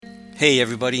Hey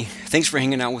everybody, thanks for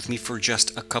hanging out with me for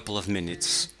just a couple of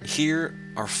minutes. Here,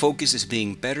 our focus is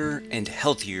being better and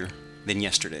healthier than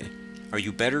yesterday. Are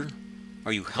you better?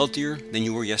 Are you healthier than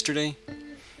you were yesterday?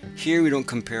 Here, we don't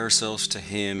compare ourselves to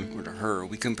him or to her,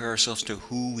 we compare ourselves to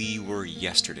who we were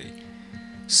yesterday.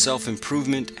 Self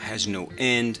improvement has no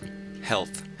end,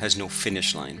 health has no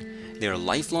finish line. They are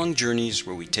lifelong journeys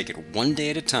where we take it one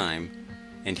day at a time,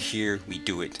 and here we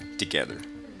do it together.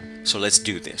 So let's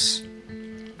do this.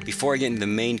 Before I get into the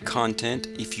main content,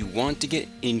 if you want to get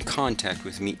in contact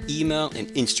with me, email and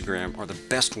Instagram are the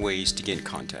best ways to get in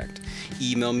contact.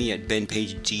 Email me at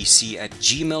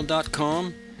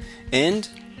benpagedc@gmail.com and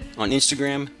on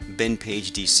Instagram,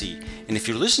 benpagedc. And if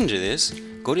you're listening to this,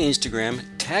 go to Instagram,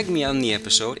 tag me on the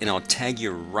episode, and I'll tag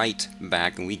you right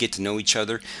back, and we get to know each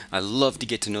other. I love to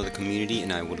get to know the community,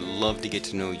 and I would love to get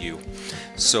to know you.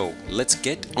 So let's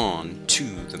get on to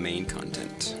the main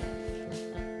content.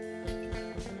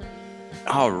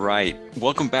 All right.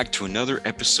 Welcome back to another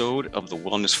episode of the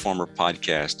Wellness Farmer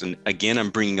podcast. And again, I'm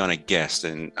bringing on a guest,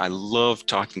 and I love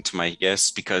talking to my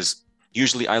guests because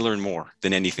usually I learn more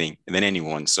than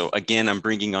anyone. So again, I'm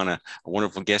bringing on a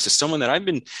wonderful guest. It's someone that I've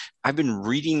been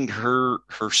reading her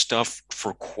stuff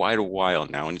for quite a while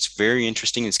now, and it's very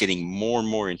interesting. It's getting more and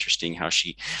more interesting how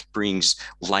she brings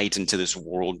light into this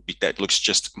world that looks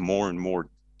just more and more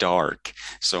dark.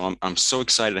 So I'm so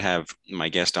excited to have my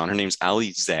guest on. Her name's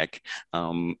Zeck.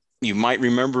 You might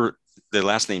remember the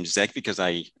last name Zeck because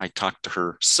I talked to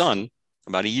her son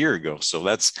about a year ago. So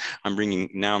I'm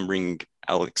bringing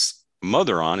Alex's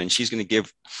mother on, and she's going to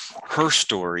give her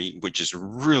story, which is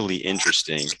really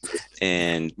interesting.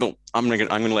 And well, I'm going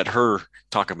to let her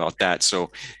talk about that. So,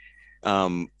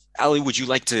 Ali, would you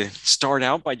like to start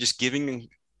out by just giving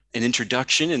an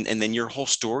introduction and then your whole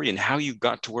story and how you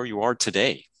got to where you are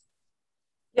today?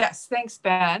 Yes, thanks,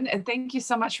 Ben. And thank you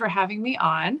so much for having me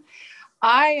on.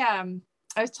 I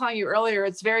was telling you earlier,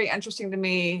 it's very interesting to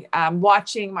me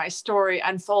watching my story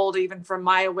unfold, even from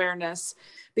my awareness,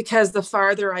 because the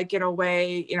farther I get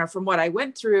away, from what I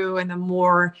went through, and the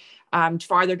more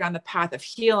farther down the path of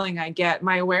healing I get,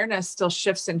 my awareness still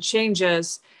shifts and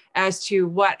changes as to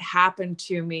what happened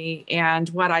to me and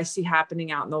what I see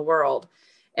happening out in the world.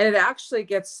 And it actually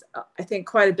gets, I think,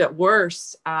 quite a bit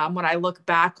worse when I look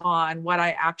back on what I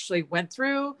actually went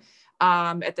through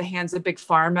at the hands of big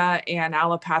pharma and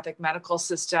allopathic medical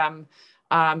system.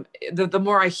 The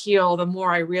more I heal, the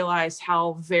more I realize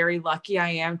how very lucky I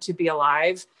am to be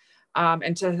alive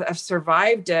and to have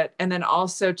survived it. And then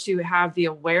also to have the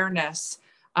awareness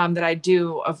that I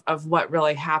do of what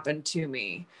really happened to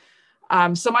me.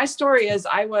 So my story is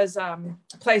I was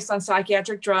placed on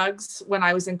psychiatric drugs when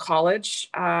I was in college.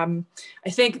 I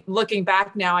think looking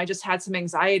back now, I just had some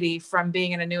anxiety from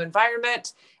being in a new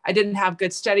environment. I didn't have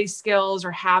good study skills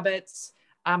or habits.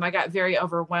 I got very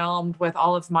overwhelmed with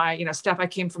all of my, stuff. I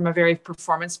came from a very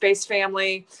performance-based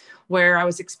family where I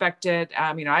was expected,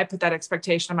 I put that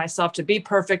expectation on myself to be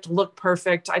perfect, look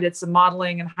perfect. I did some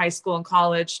modeling in high school and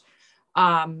college.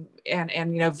 And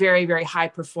very, very high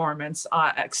performance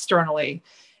externally.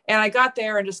 And I got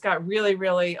there and just got really,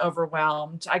 really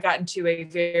overwhelmed. I got into a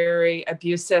very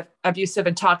abusive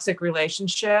and toxic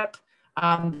relationship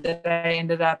that I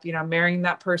ended up, marrying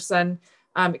that person.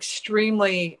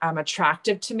 Extremely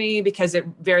attractive to me because it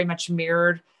very much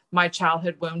mirrored my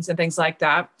childhood wounds and things like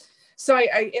that. So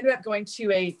I ended up going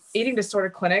to a eating disorder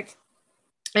clinic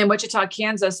in Wichita,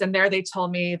 Kansas. And there they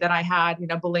told me that I had,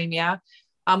 bulimia.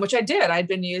 Which I did. I'd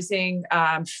been using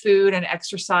food and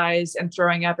exercise and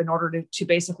throwing up in order to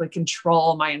basically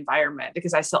control my environment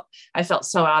because I felt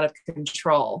so out of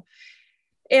control.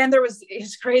 And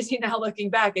it's crazy now looking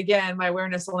back, again, my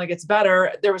awareness only gets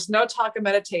better. There was no talk of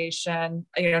meditation,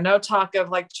 no talk of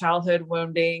like childhood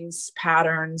woundings,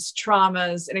 patterns,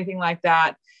 traumas, anything like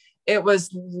that. It was,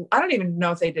 I don't even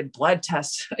know if they did blood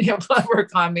tests, blood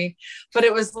work on me, but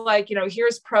it was like,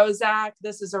 here's Prozac.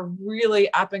 This is a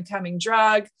really up and coming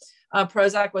drug.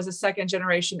 Prozac was a second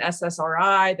generation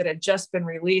SSRI that had just been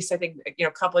released, I think,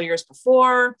 a couple of years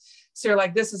before. So you're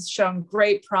like, this has shown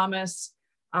great promise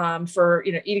for,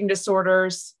 eating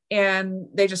disorders. And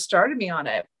they just started me on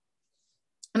it.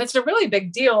 And it's a really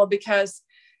big deal because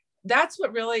that's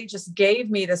what really just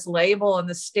gave me this label and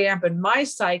the stamp in my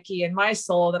psyche and my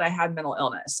soul that I had mental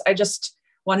illness. I just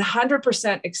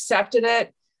 100% accepted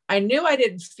it. I knew I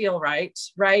didn't feel right.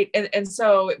 And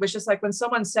so it was just like when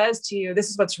someone says to you,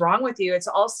 this is what's wrong with you, it's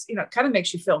also, it kind of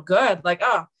makes you feel good. Like,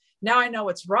 oh, now I know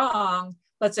what's wrong.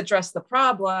 Let's address the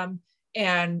problem.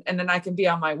 And then I can be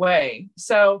on my way.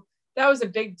 So that was a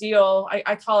big deal.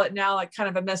 I call it now like kind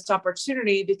of a missed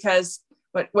opportunity because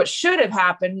what should have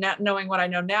happened, not knowing what I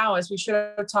know now, is we should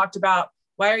have talked about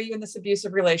Why are you in this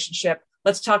abusive relationship?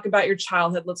 Let's talk about your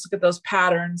childhood. Let's look at those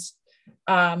patterns.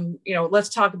 Let's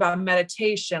talk about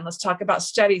meditation. Let's talk about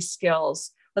study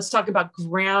skills. Let's talk about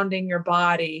grounding your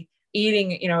body,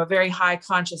 eating, a very high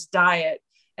conscious diet.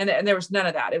 And there was none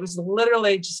of that. It was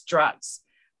literally just drugs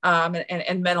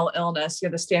and mental illness,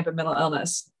 the stamp of mental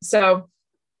illness. So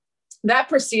that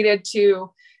preceded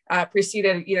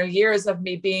years of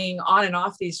me being on and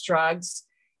off these drugs.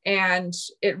 And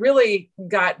it really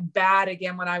got bad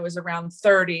again when I was around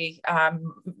 30.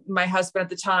 My husband at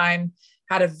the time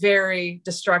had a very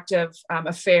destructive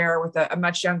affair with a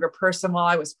much younger person while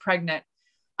I was pregnant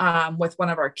with one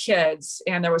of our kids.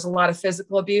 And there was a lot of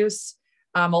physical abuse,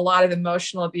 a lot of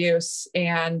emotional abuse.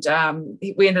 And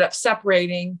we ended up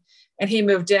separating, and he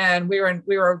moved in. We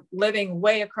were living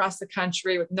way across the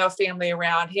country with no family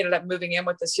around. He ended up moving in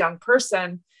with this young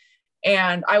person,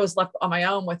 and I was left on my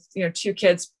own with, 2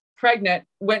 kids pregnant.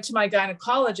 Went to my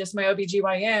gynecologist, my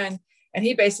OBGYN, and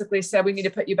he basically said, we need to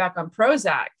put you back on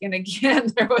Prozac. And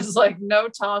again, there was like no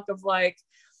talk of like,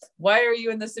 why are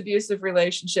you in this abusive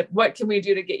relationship? What can we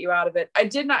do to get you out of it? I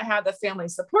did not have the family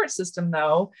support system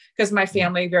though, because my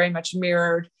family very much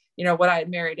mirrored, what I had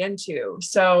married into.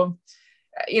 So,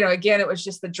 again, it was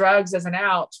just the drugs as an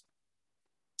out.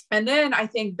 And then I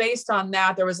think based on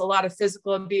that, there was a lot of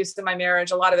physical abuse in my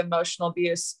marriage, a lot of emotional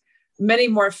abuse, many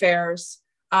more affairs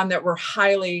that were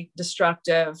highly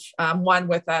destructive. One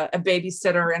with a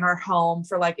babysitter in our home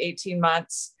for like 18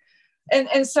 months.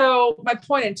 And so my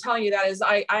point in telling you that is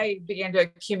I began to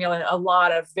accumulate a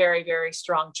lot of very, very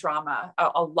strong trauma,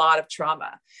 a lot of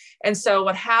trauma. And so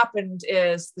what happened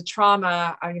is the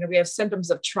trauma, we have symptoms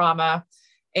of trauma,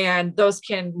 and those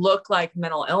can look like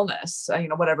mental illness,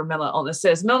 whatever mental illness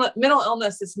is. Mental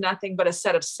illness is nothing but a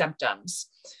set of symptoms.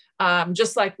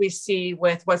 Just like we see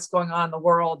with what's going on in the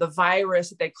world, the virus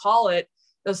that they call it,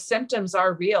 those symptoms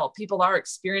are real. People are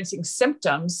experiencing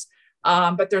symptoms,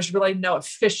 but there's really no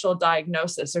official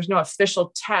diagnosis. There's no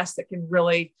official test that can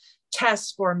really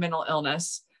test for mental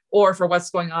illness or for what's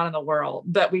going on in the world.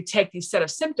 But we take these set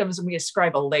of symptoms and we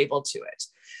ascribe a label to it.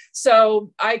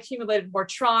 So I accumulated more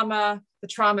trauma. The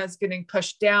trauma is getting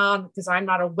pushed down because I'm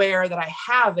not aware that I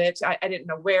have it. I didn't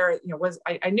know where,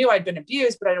 I knew I'd been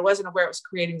abused, but I wasn't aware it was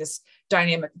creating this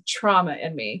dynamic of trauma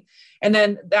in me. And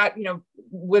then that,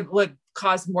 would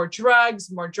cause more drugs,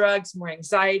 more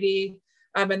anxiety.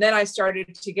 And then I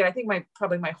started to get, I think my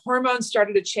hormones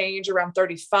started to change around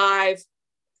 35.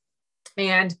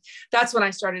 And that's when I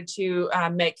started to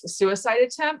make suicide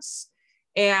attempts.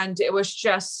 And it was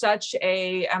just such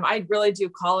I really do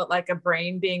call it like a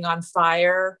brain being on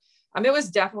fire. It was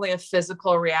definitely a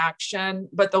physical reaction,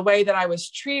 but the way that I was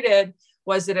treated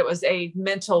was that it was a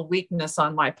mental weakness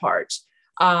on my part.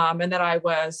 And that I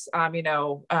was,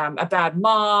 a bad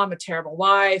mom, a terrible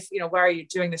wife. Why are you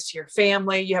doing this to your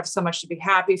family? You have so much to be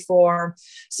happy for.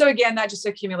 So again, that just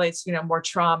accumulates, more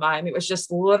trauma. It was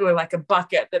just literally like a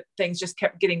bucket that things just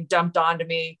kept getting dumped onto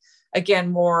me.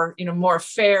 Again, more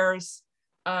affairs.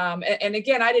 And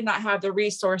again, I did not have the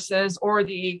resources or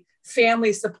the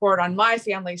family support on my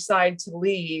family side to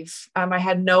leave. I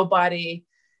had nobody,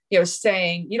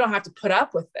 saying, you don't have to put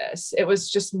up with this. It was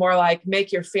just more like,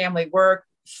 make your family work,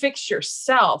 fix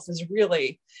yourself is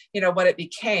really, what it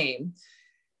became.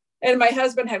 And my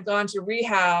husband had gone to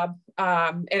rehab.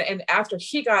 And after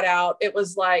he got out, it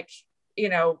was like,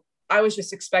 I was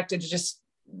just expected to just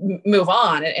move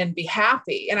on and be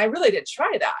happy. And I really did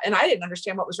try that. And I didn't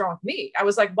understand what was wrong with me. I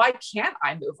was like, why can't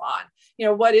I move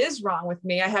on? What is wrong with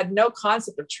me? I had no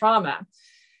concept of trauma.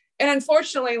 And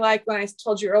unfortunately, like when I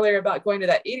told you earlier about going to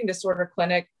that eating disorder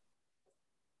clinic,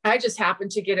 I just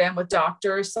happened to get in with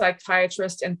doctors,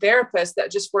 psychiatrists, and therapists that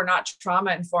just were not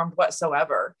trauma informed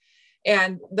whatsoever.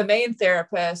 And the main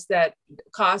therapist that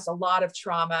caused a lot of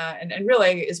trauma and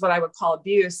really is what I would call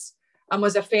abuse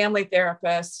was a family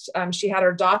therapist. She had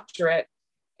her doctorate,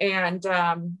 and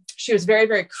she was very,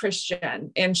 very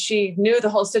Christian, and she knew the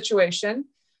whole situation.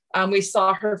 We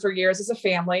saw her for years as a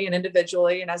family and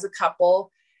individually and as a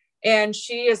couple. And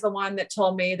she is the one that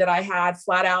told me that I had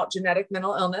flat out genetic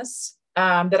mental illness,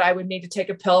 that I would need to take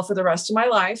a pill for the rest of my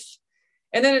life.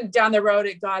 And then down the road,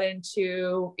 it got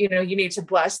into, you need to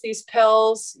bless these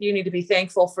pills. You need to be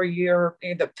thankful for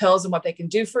the pills and what they can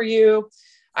do for you.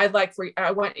 I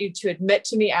want you to admit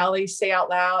to me, Allie, say out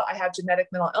loud, I have genetic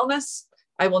mental illness.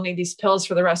 I will need these pills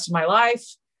for the rest of my life.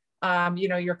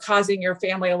 You're causing your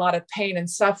family a lot of pain and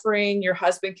suffering. Your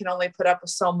husband can only put up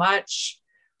with so much.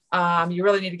 You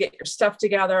really need to get your stuff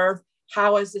together.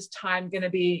 How is this time going to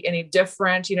be any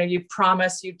different? You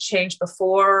promised you'd change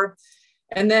before.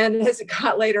 And then as it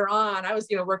got later on, I was,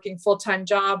 working full-time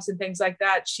jobs and things like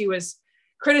that. She was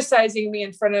criticizing me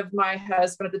in front of my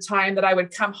husband at the time that I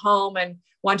would come home and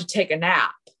want to take a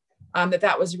nap,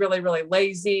 that was really, really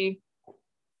lazy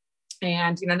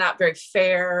and, not very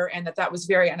fair. And that was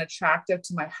very unattractive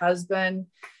to my husband.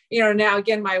 Now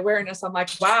again, my awareness, I'm like,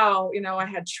 wow, I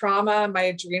had trauma. My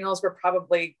adrenals were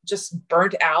probably just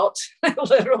burnt out. I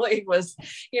literally was,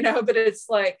 but it's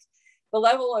like the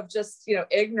level of just,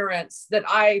 ignorance that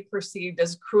I perceived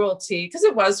as cruelty, because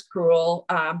it was cruel.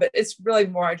 But it's really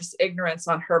more just ignorance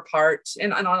on her part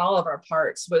and on all of our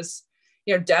parts was,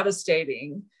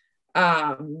 devastating.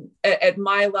 At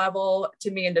my level,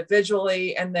 to me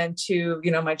individually, and then to,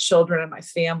 my children and my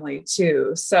family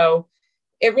too. So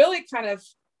it really kind of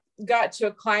got to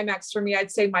a climax for me.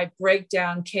 I'd say my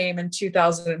breakdown came in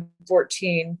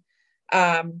 2014.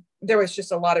 There was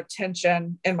just a lot of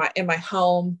tension in my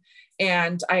home,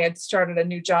 and I had started a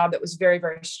new job that was very,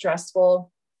 very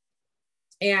stressful.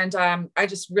 And I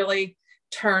just really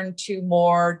turned to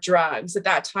more drugs. At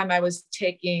that time, I was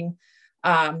taking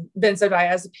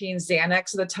benzodiazepine,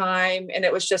 Xanax at the time. And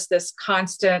it was just this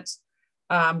constant,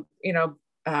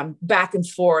 back and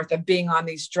forth of being on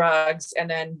these drugs and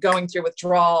then going through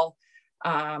withdrawal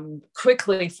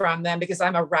quickly from them, because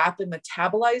I'm a rapid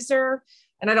metabolizer.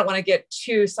 And I don't want to get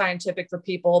too scientific for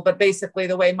people, but basically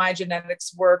the way my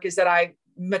genetics work is that I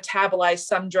metabolize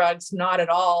some drugs not at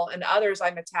all, and others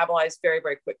I metabolize very,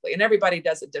 very quickly. And everybody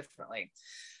does it differently.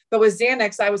 But with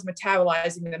Xanax, I was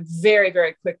metabolizing them very,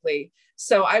 very quickly.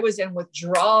 So I was in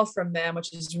withdrawal from them,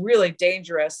 which is really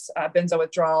dangerous, benzo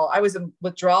withdrawal. I was in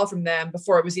withdrawal from them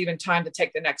before it was even time to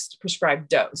take the next prescribed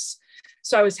dose.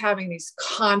 So I was having these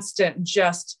constant,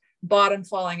 just bottom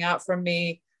falling out from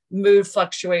me, mood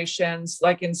fluctuations,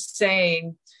 like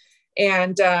insane.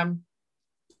 And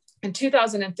in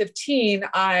 2015,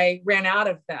 I ran out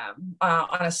of them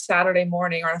on a Saturday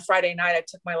morning, or on a Friday night. I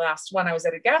took my last one. I was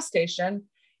at a gas station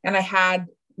and I had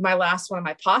my last one in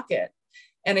my pocket.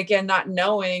 And again, not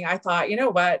knowing, I thought, you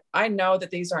know what? I know that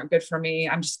these aren't good for me.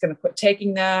 I'm just going to quit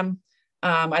taking them.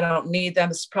 I don't need them.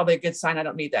 This is probably a good sign I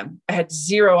don't need them. I had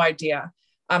zero idea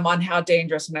on how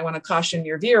dangerous. And I want to caution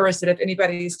your viewers that if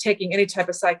anybody's taking any type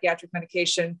of psychiatric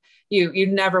medication, you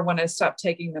never want to stop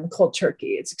taking them cold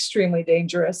turkey. It's extremely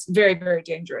dangerous, very, very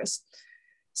dangerous.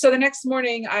 So the next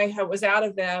morning I was out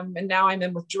of them, and now I'm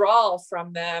in withdrawal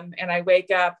from them. And I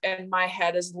wake up and my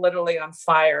head is literally on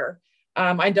fire.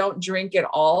 I don't drink at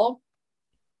all,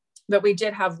 but we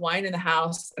did have wine in the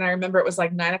house. And I remember it was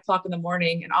like 9:00 in the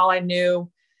morning, and all I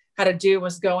knew how to do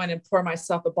was go in and pour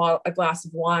myself a glass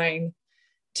of wine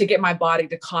to get my body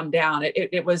to calm down.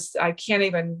 It was, I can't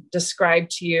even describe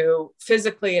to you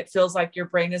physically. It feels like your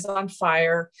brain is on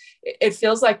fire. It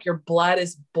feels like your blood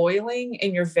is boiling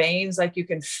in your veins. Like you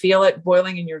can feel it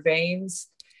boiling in your veins.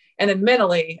 And then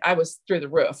mentally, I was through the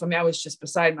roof. I mean, I was just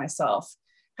beside myself.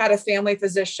 Had a family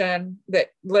physician that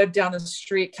lived down the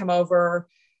street come over.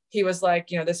 He was like,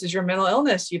 this is your mental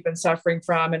illness you've been suffering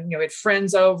from. And, we had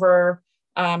friends over,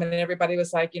 and then everybody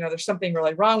was like, there's something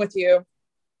really wrong with you.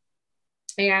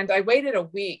 And I waited a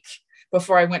week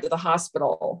before I went to the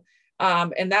hospital.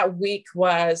 And that week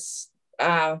was,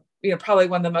 probably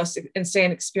one of the most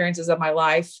insane experiences of my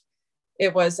life.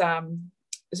 It was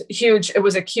huge. It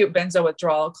was acute benzo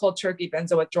withdrawal, cold turkey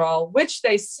benzo withdrawal, which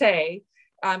they say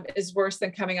is worse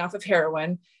than coming off of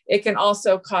heroin. It can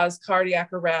also cause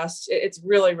cardiac arrest. It's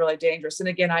really, really dangerous. And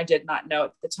again, I did not know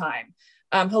at the time.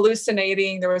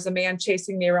 Hallucinating. There was a man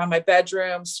chasing me around my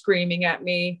bedroom, screaming at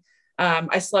me.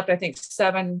 I slept, I think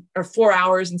 4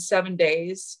 hours in 7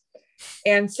 days.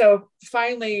 And so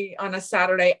finally on a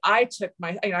Saturday, I took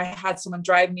I had someone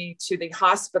drive me to the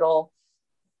hospital.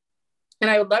 And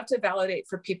I would love to validate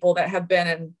for people that have been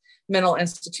in mental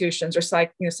institutions or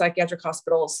psychiatric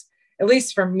hospitals. At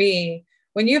least for me,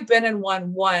 when you've been in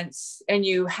one once and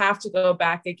you have to go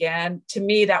back again, to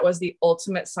me, that was the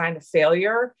ultimate sign of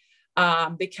failure,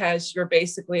 because you're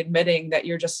basically admitting that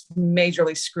you're just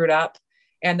majorly screwed up,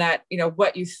 and that,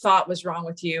 what you thought was wrong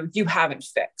with you, you haven't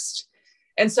fixed.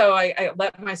 And so I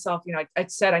let myself, I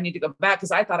said I need to go back because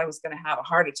I thought I was going to have a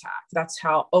heart attack. That's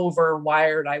how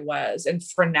overwired I was, and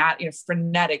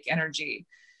frenetic energy.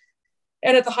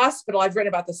 And at the hospital, I've written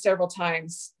about this several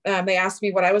times. They asked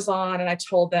me what I was on, and I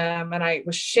told them, and I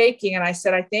was shaking. And I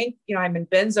said, I think, I'm in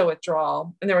benzo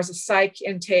withdrawal. And there was a psych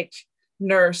intake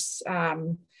nurse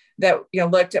that,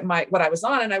 looked at what I was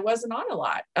on, and I wasn't on a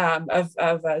lot of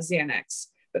Xanax,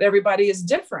 but everybody is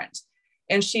different.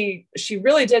 And she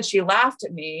really did. She laughed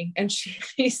at me and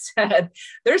she said,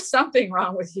 there's something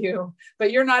wrong with you,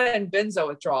 but you're not in benzo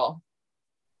withdrawal.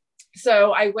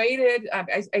 So I waited.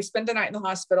 I spent the night in the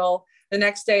hospital. The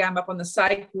next day I'm up on the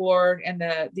psych ward, and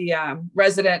the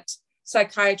resident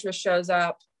psychiatrist shows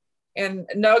up, And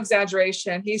no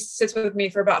exaggeration, he sits with me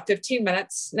for about 15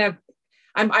 minutes. Now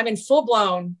I'm in full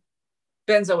blown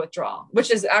benzo withdrawal, which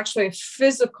is actually a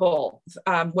physical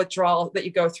withdrawal that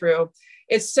you go through.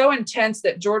 It's so intense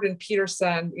that Jordan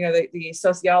Peterson, the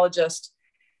sociologist,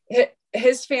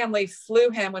 his family flew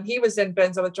him when he was in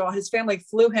benzo withdrawal. His family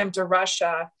flew him to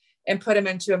Russia and put him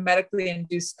into a medically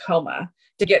induced coma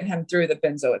to get him through the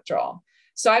benzo withdrawal.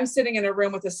 So I'm sitting in a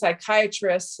room with a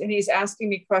psychiatrist, and he's asking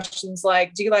me questions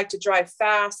like, do you like to drive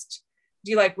fast?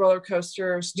 Do you like roller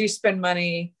coasters? Do you spend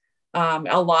money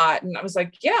a lot? And I was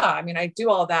like, yeah, I mean, I do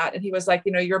all that. And he was like,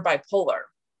 you're bipolar.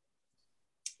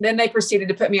 Then they proceeded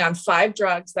to put me on 5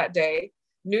 drugs that day,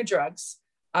 new drugs,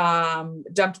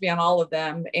 dumped me on all of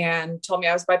them and told me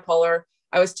I was bipolar.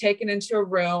 I was taken into a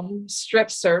room,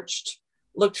 strip searched,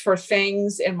 looked for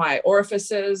things in my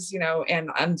orifices, and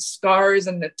on scars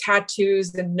and the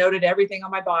tattoos, and noted everything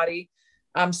on my body,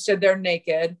 stood there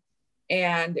naked.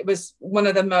 And it was one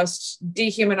of the most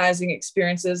dehumanizing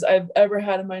experiences I've ever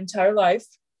had in my entire life.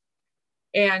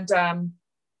 And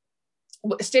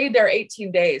stayed there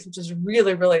 18 days, which is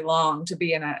really, really long to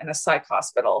be in a psych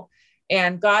hospital,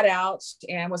 and got out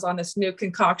and was on this new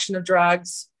concoction of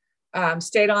drugs.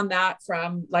 Stayed on that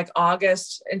from like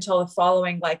August until the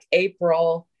following like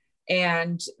April,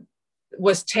 and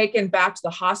was taken back to the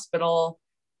hospital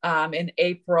in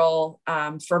April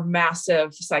for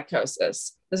massive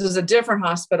psychosis. This was a different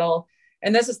hospital.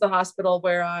 And this is the hospital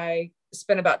where I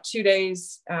spent about 2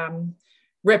 days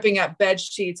ripping up bed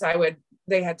sheets.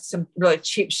 They had some really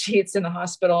cheap sheets in the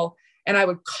hospital, and I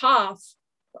would cough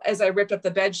as I ripped up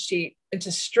the bed sheet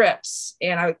into strips,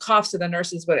 and I would cough so the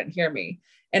nurses wouldn't hear me.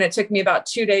 And it took me about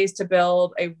 2 days to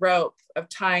build a rope of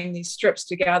tying these strips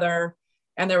together.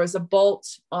 And there was a bolt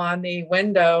on the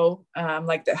window,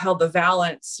 that held the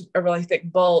valance, a really thick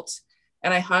bolt.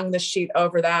 And I hung the sheet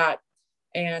over that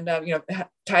and,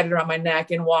 tied it around my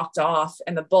neck and walked off.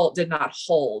 And the bolt did not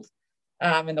hold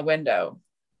in the window.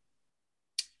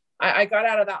 I got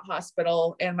out of that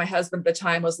hospital, and my husband at the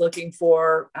time was looking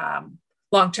for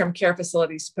long-term care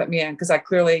facilities to put me in, because I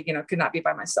clearly, could not be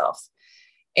by myself.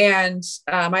 And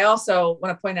I also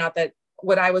want to point out that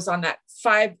when I was on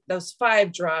those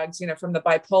 5 drugs, from the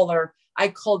bipolar, I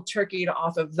cold turkeyed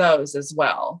off of those as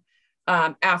well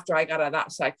after I got out of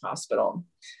that psych hospital.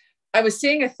 I was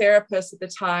seeing a therapist at the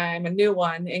time, a new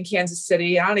one in Kansas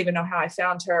City. I don't even know how I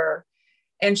found her.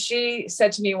 And she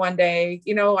said to me one day,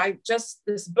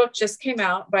 this book just came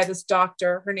out by this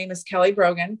doctor. Her name is Kelly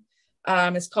Brogan.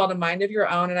 It's called A Mind of Your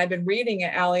Own. And I've been reading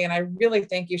it, Allie, and I really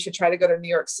think you should try to go to New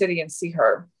York City and see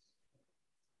her.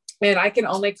 And I can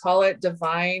only call it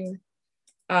divine,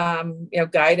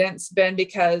 guidance, Ben,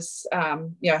 because,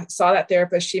 I saw that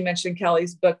therapist. She mentioned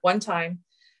Kelly's book one time.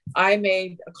 I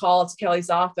made a call to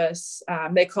Kelly's office.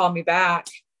 They called me back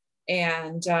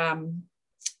and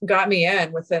got me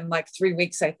in within like 3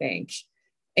 weeks, I think.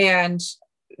 And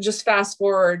just fast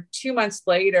forward 2 months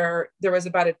later, there was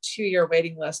about a 2-year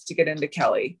waiting list to get into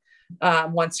Kelly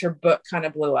once her book kind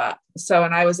of blew up. So,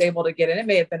 and I was able to get in. It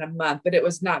may have been a month, but it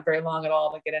was not very long at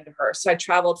all to get into her. So I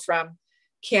traveled from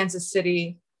Kansas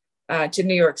City to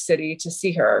New York City to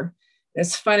see her.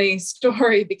 It's a funny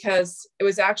story because it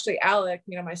was actually Alec,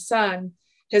 my son,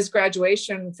 his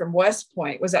graduation from West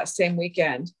Point was that same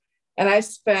weekend. And I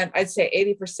spent, I'd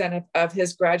say 80% of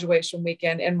his graduation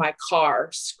weekend in my car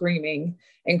screaming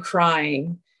and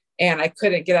crying. And I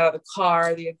couldn't get out of the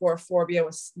car. The agoraphobia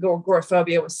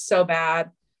was so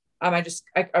bad. I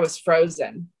was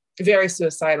frozen, very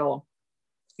suicidal.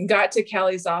 Got to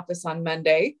Kelly's office on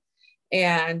Monday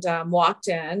and walked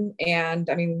in. And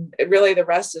I mean, really, the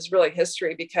rest is really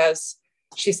history because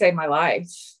she saved my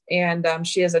life. And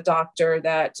she is a doctor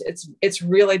that it's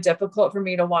really difficult for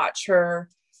me to watch her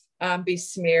be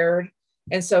smeared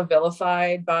and so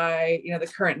vilified by, the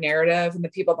current narrative and the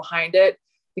people behind it,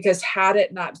 because had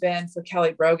it not been for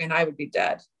Kelly Brogan, I would be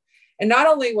dead. And not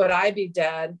only would I be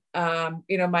dead,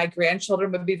 my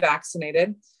grandchildren would be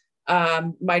vaccinated.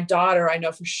 My daughter, I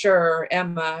know for sure,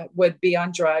 Emma, would be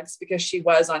on drugs because she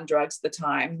was on drugs at the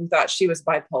time. We thought she was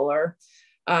bipolar.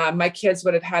 My kids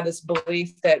would have had this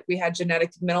belief that we had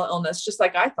genetic mental illness, just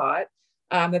like I thought,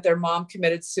 that their mom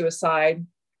committed suicide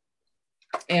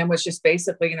and was just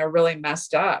basically, really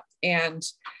messed up. And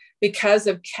because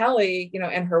of Kelly,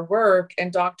 and her work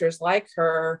and doctors like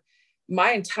her,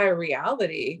 my entire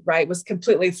reality, right, was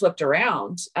completely flipped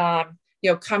around.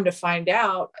 Come to find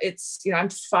out, I'm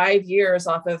 5 years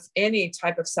off of any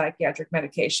type of psychiatric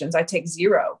medications. I take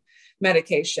 0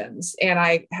 medications and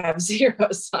I have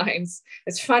 0 signs.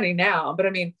 It's funny now, but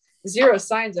 0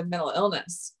 signs of mental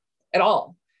illness at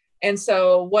all. And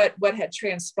so what had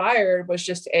transpired was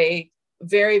just a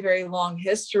very, very long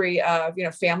history of,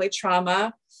 family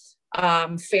trauma,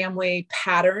 family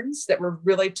patterns that were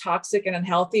really toxic and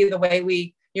unhealthy, the way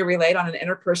we relate on an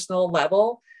interpersonal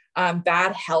level,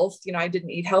 bad health. I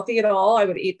didn't eat healthy at all. I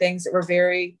would eat things that were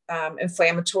very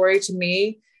inflammatory to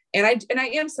me. And I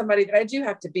am somebody that I do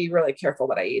have to be really careful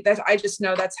what I eat. That I just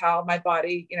know that's how my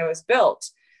body, is built.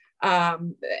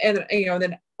 And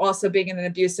then also being in an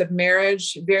abusive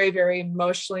marriage, very, very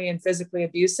emotionally and physically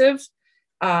abusive.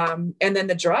 And then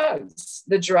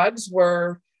the drugs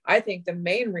were, I think, the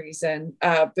main reason.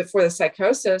 Before the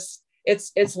psychosis,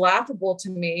 it's laughable to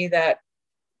me that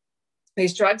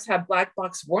these drugs have black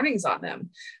box warnings on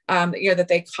them, that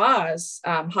they cause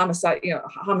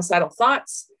homicidal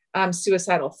thoughts,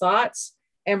 suicidal thoughts,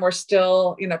 and we're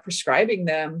still, prescribing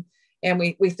them. And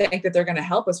we think that they're going to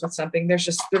help us with something. They're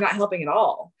not helping at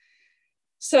all.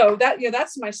 So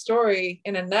that's my story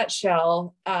in a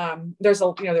nutshell. There's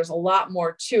a lot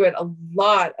more to it, a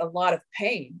lot of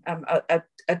pain,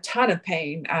 a ton of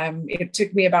pain. It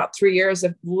took me about 3 years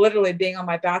of literally being on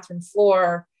my bathroom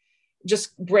floor,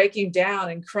 just breaking down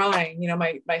and crying.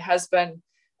 My husband,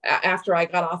 after I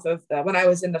got off of when I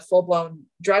was in the full blown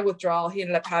drug withdrawal, he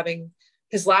ended up having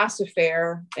his last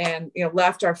affair and,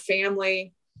 left our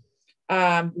family,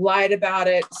 lied about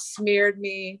it, smeared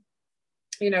me,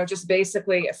 just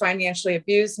basically financially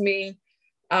abused me,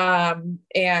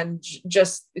 and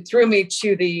just threw me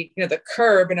to the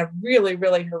curb in a really,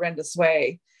 really horrendous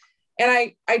way.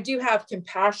 And I do have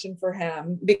compassion for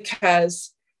him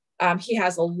because he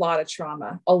has a lot of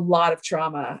trauma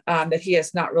that he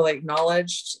has not really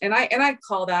acknowledged. And I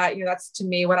call that, that's to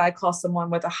me what I call someone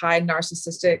with a high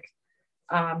narcissistic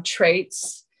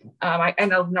traits. I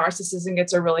know narcissism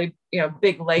gets a really,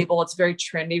 big label. It's very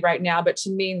trendy right now, but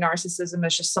to me, narcissism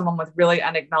is just someone with really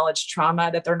unacknowledged trauma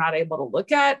that they're not able to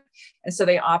look at. And so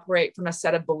they operate from a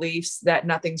set of beliefs that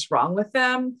nothing's wrong with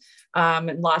them,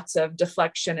 and lots of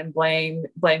deflection and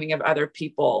blaming of other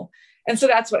people. And so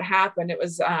that's what happened. It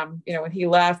was, when he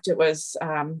left, it was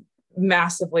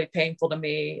massively painful to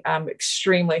me,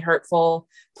 extremely hurtful,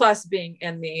 plus being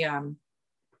in the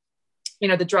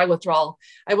drug withdrawal.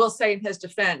 I will say, in his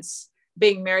defense,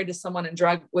 being married to someone in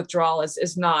drug withdrawal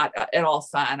is not at all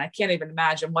fun. I can't even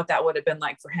imagine what that would have been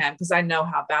like for him, because I know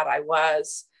how bad I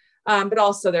was. But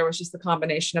also there was just the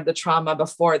combination of the trauma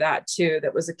before that too,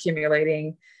 that was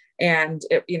accumulating. And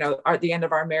the end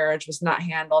of our marriage was not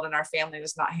handled, and our family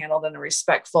was not handled in a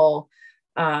respectful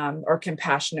or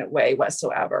compassionate way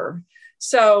whatsoever.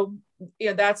 So,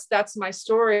 that's my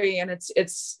story. And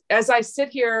it's as I sit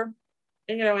here,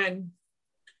 and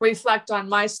reflect on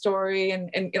my story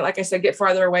and like I said, get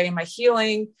farther away in my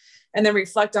healing, and then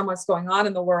reflect on what's going on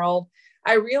in the world,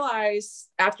 I realize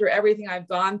after everything I've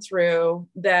gone through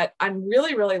that I'm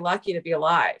really, really lucky to be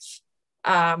alive.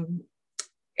 I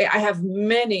have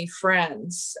many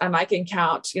friends. I can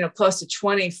count, close to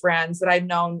 20 friends that I've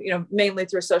known, mainly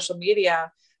through social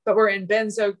media, but we're in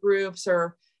benzo groups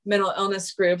or mental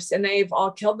illness groups, and they've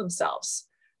all killed themselves.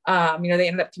 They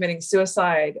ended up committing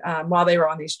suicide while they were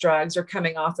on these drugs or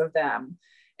coming off of them.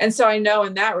 And so I know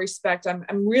in that respect,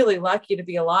 I'm really lucky to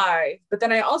be alive. But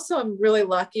then I also am really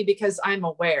lucky because I'm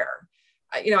aware.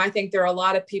 I think there are a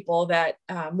lot of people that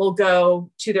will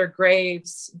go to their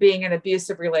graves being in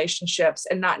abusive relationships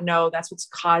and not know that's what's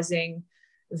causing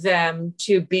them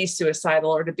to be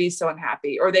suicidal or to be so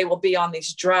unhappy, or they will be on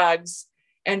these drugs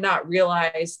and not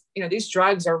realize, these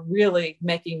drugs are really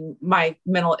making my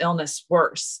mental illness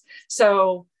worse.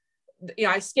 So,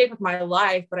 I escape with my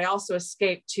life, but I also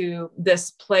escape to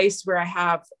this place where I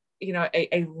have,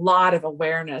 a lot of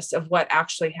awareness of what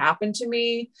actually happened to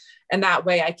me. And that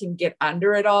way I can get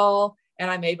under it all. And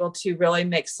I'm able to really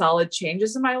make solid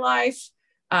changes in my life.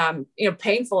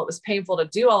 Painful. It was painful to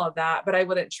do all of that, but I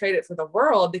wouldn't trade it for the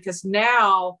world, because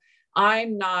now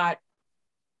I'm not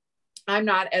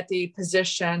at the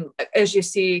position, as you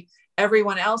see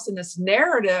everyone else in this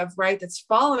narrative, right, that's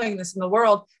following this in the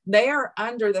world, they are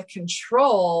under the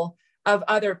control of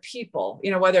other people,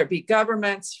 whether it be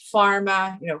governments,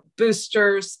 pharma,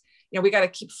 boosters, we got to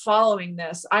keep following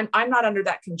this. I'm not under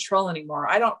that control anymore.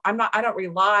 I don't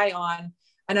rely on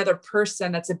another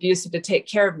person that's abusive to take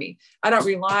care of me. I don't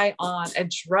rely on a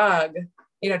drug,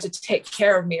 to take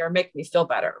care of me or make me feel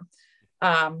better.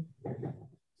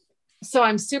 So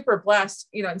I'm super blessed,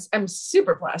 I'm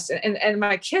super blessed, and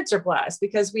my kids are blessed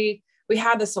because we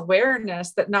have this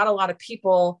awareness that not a lot of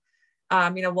people,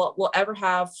 will ever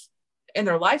have in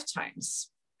their lifetimes.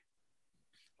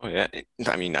 Oh yeah.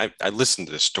 I mean, I listened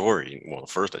to the story. Well,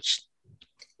 first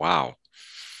wow.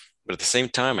 But at the same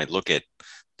time, I look at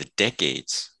the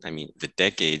decades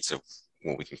of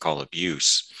what we can call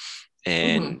abuse.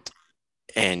 And,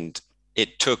 Mm-hmm. and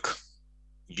it took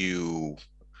you,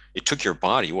 it took your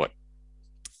body, what,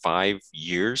 5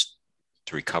 years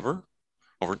to recover?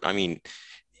 Or, I mean,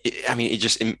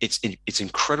 it's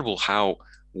incredible how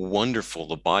wonderful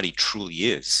the body truly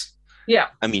is. Yeah.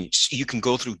 I mean, you can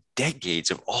go through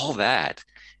decades of all that,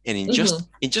 and Hmm.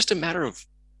 in just a matter of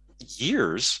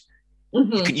years,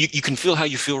 Hmm. you can feel how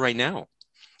you feel right now,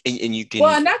 and you Well,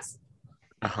 can, and that's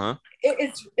uh-huh.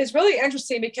 it's really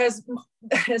interesting because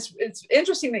it's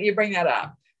interesting that you bring that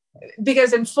up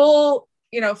because in full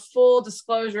full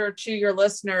disclosure to your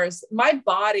listeners, my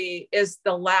body is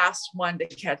the last one to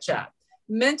catch up.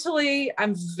 Mentally,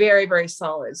 I'm very, very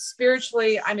solid.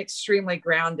 Spiritually, I'm extremely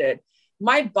grounded.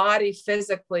 My body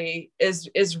physically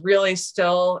is really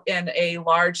still in a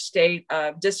large state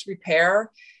of disrepair.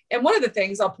 And one of the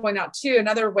things I'll point out too,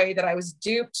 another way that I was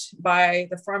duped by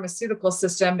the pharmaceutical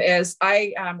system is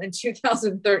I in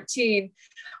 2013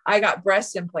 I got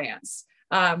breast implants.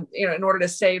 In order to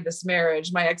save this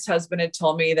marriage. My ex-husband had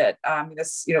told me that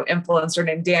this, influencer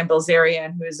named Dan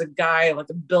Bilzerian, who is a guy like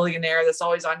a billionaire that's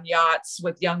always on yachts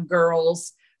with young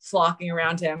girls flocking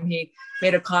around him. He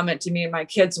made a comment to me and my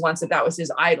kids once that that was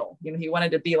his idol. He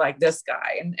wanted to be like this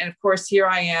guy. And of course, here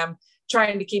I am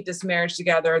trying to keep this marriage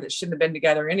together that shouldn't have been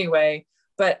together anyway.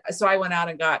 But so I went out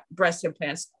and got breast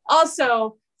implants.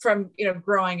 Also, from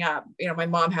growing up, my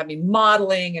mom had me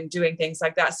modeling and doing things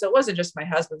like that, so it wasn't just my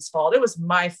husband's fault, it was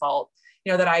my fault,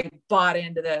 that I bought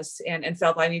into this and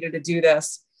felt I needed to do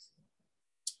this.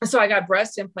 So I got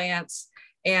breast implants,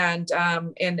 and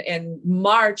in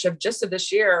March of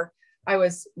this year I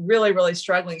was really, really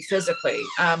struggling physically.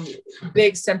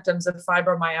 Big symptoms of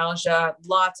fibromyalgia,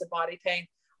 lots of body pain.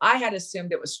 I had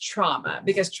assumed it was trauma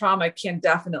because trauma can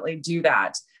definitely do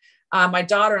that. My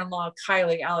daughter-in-law,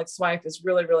 Kylie, Alex's wife, is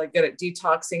really, really good at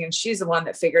detoxing, and she's the one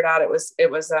that figured out it was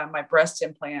my breast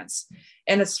implants.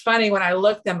 And it's funny, when I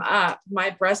looked them up,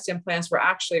 my breast implants were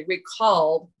actually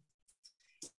recalled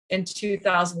in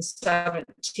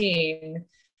 2017.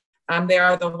 They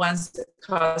are the ones that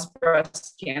cause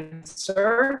breast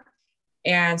cancer.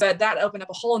 And so that opened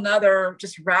up a whole nother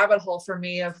just rabbit hole for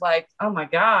me of like, oh my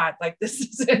God, like this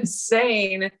is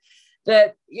insane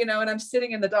that, and I'm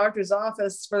sitting in the doctor's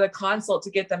office for the consult to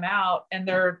get them out, and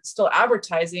they're still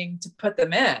advertising to put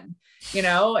them in,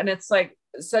 and it's like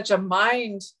such a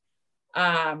mind,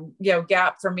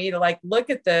 gap for me to like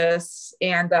look at this,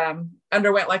 and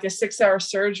underwent like a 6-hour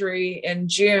surgery in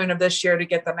June of this year to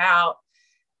get them out.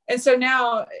 And so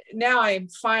now I'm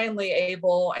finally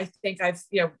able, I think I've,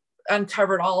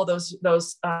 uncovered all of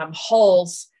those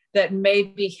holes that may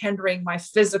be hindering my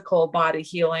physical body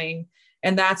healing.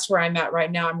 And that's where I'm at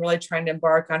right now. I'm really trying to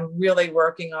embark on really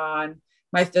working on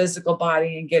my physical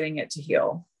body and getting it to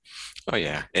heal. Oh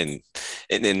yeah, and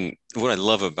then what I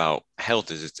love about health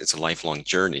is it's a lifelong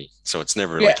journey. So it's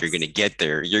never like you're going to Yes. get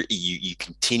there. You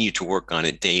continue to work on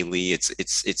it daily.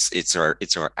 It's our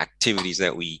activities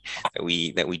that we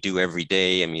do every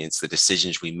day. I mean, it's the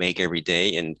decisions we make every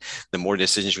day, and the more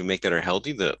decisions we make that are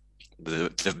healthy, the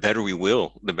better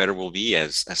the better we'll be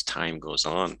as time goes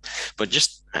on. But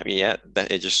just, I mean, yeah,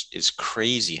 that it just is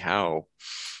crazy how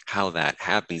that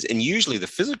happens. And usually the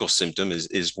physical symptom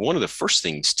is one of the first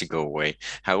things to go away.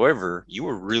 However, you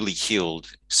were really healed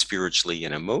spiritually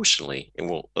and emotionally, and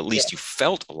well, at Yeah. least you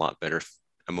felt a lot better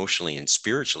emotionally and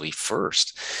spiritually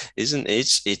first. Isn't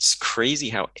it's crazy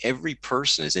how every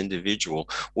person is individual.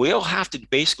 We all have to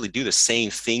basically do the same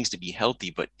things to be healthy,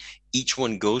 but each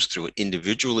one goes through it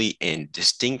individually and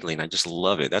distinctly. And I just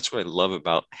love it. That's what I love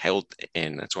about health,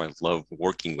 and that's why I love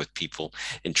working with people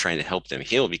and trying to help them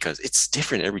heal, because it's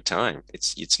different every time. It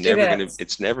is. It's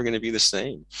never gonna be the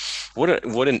same. What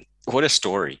a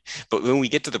story. But when we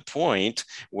get to the point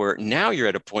where now you're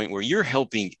at a point where you're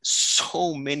helping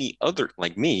so many other,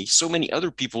 like me, so many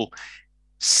other people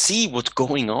see what's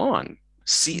going on.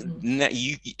 See Mhm. that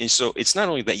you, and so it's not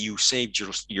only that you saved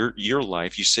your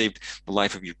life, you saved the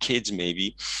life of your kids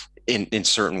maybe in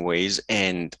certain ways,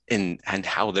 and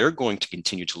how they're going to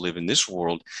continue to live in this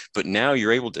world, but now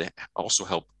you're able to also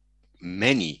help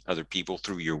many other people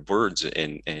through your words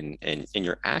and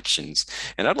your actions.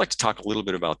 And I'd like to talk a little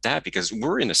bit about that, because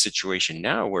we're in a situation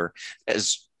now where,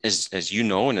 as you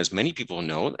know, and as many people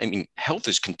know, I mean, health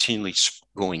is continually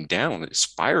going down, it's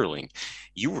spiraling.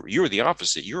 You were the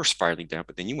opposite. You were spiraling down,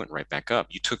 but then you went right back up.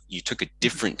 You took a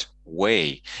different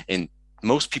way, and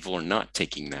most people are not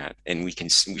taking that. And we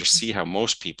see how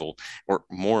most people, or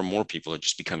more and more people, are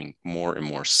just becoming more and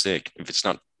more sick. If it's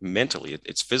not mentally,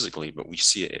 it's physically, but we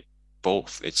see it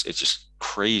both. It's just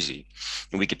crazy.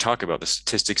 And we could talk about the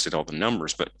statistics and all the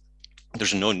numbers, but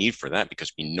there's no need for that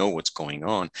because we know what's going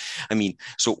on. I mean,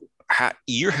 so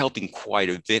you're helping quite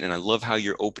a bit, and I love how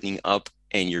you're opening up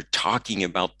and you're talking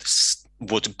about this,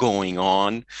 what's going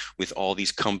on with all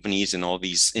these companies and all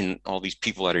these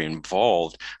people that are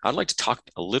involved. I'd like to talk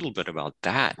a little bit about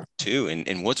that too,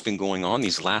 and what's been going on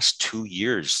these last 2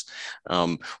 years.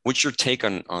 What's your take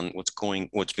on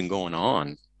what's been going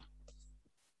on?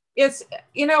 It's,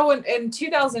 in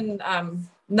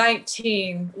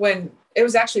 2019, when it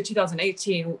was actually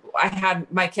 2018, I had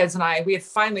my kids and we had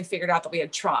finally figured out that we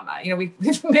had trauma. We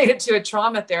made it to a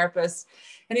trauma therapist,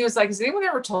 and he was like, has anyone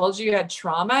ever told you had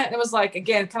trauma? And it was like,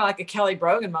 again, kind of like a Kelly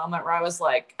Brogan moment where I was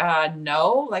like,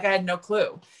 no, like I had no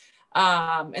clue.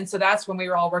 And so that's when we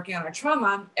were all working on our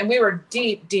trauma, and we were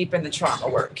deep, deep in the trauma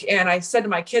work. And I said to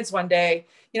my kids one day,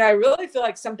 I really feel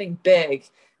like something big,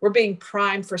 we're being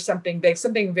primed for something big,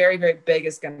 something very, very big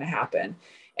is going to happen.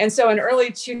 And so in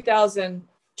early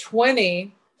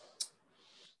 2020,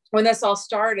 when this all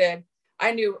started,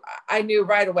 I knew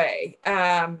right away.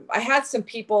 I had some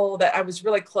people that I was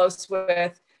really close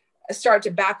with start to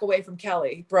back away from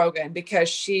Kelly Brogan because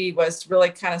she was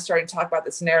really kind of starting to talk about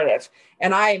this narrative.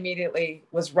 And I immediately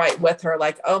was right with her,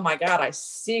 like, oh my God, I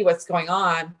see what's going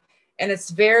on. And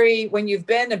it's when you've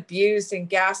been abused and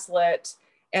gaslit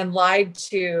and lied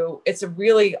to, it's a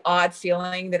really odd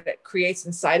feeling that it creates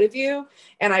inside of you.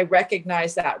 And I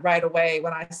recognized that right away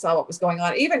when I saw what was going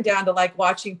on, even down to like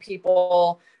watching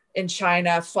people in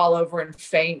China fall over and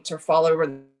faint or fall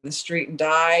over the street and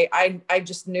die. I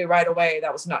just knew right away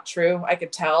that was not true. I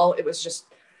could tell it was just,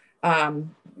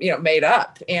 made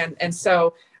up. And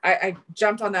so I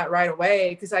jumped on that right away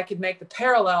because I could make the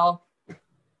parallel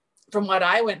from what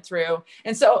I went through.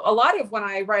 And so a lot of when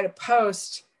I write a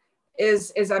post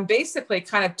is I'm basically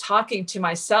kind of talking to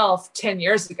myself 10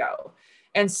 years ago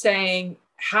and saying,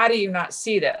 how do you not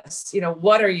see this?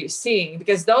 What are you seeing?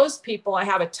 Because those people, I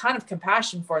have a ton of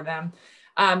compassion for them.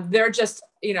 They're just,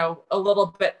 a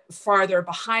little bit farther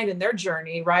behind in their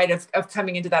journey, right? Of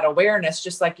coming into that awareness,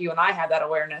 just like you and I had that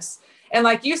awareness. And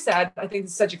like you said, I think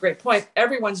it's such a great point.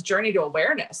 Everyone's journey to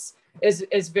awareness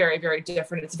is very, very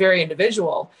different. It's very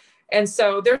individual. And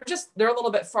so they're a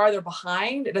little bit farther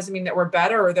behind. It doesn't mean that we're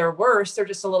better or they're worse. They're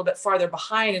just a little bit farther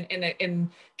behind in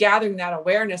gathering that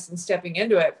awareness and stepping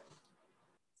into it.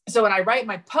 So when I write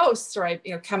my posts or I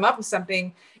come up with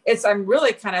something, I'm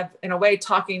really kind of in a way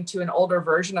talking to an older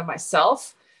version of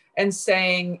myself and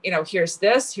saying, here's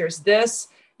this,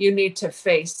 you need to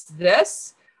face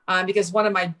this. Because one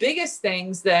of my biggest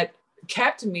things that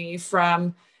kept me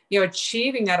from,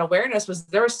 achieving that awareness was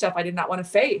there was stuff I did not want to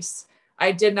face.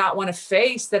 I did not want to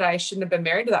face that I shouldn't have been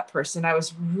married to that person. I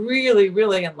was really,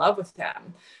 really in love with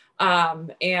him.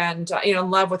 In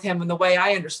love with him in the way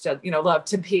I understood, love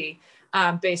to be.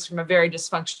 Based from a very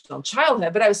dysfunctional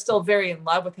childhood, but I was still very in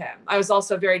love with him. I was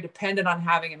also very dependent on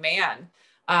having a man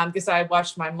because I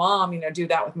watched my mom, do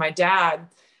that with my dad.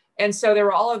 And so there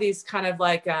were all of these kind of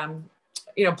like,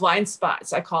 blind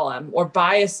spots, I call them, or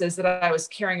biases that I was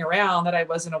carrying around that I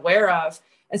wasn't aware of.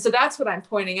 And so that's what I'm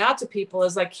pointing out to people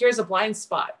is like, here's a blind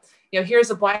spot. Here's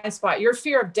a blind spot. Your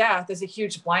fear of death is a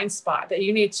huge blind spot that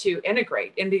you need to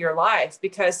integrate into your life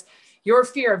because your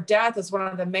fear of death is one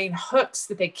of the main hooks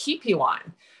that they keep you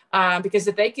on. Because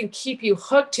if they can keep you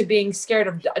hooked to being scared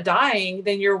of dying,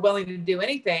 then you're willing to do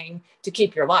anything to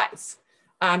keep your life,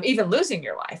 even losing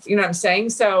your life. You know what I'm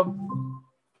saying? So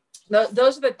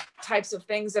those are the types of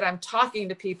things that I'm talking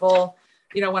to people,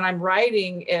 when I'm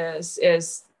writing is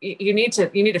you need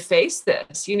to face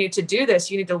this. You need to do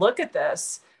this. You need to look at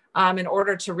this in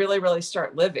order to really, really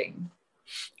start living.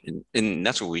 And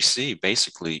that's what we see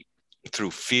basically.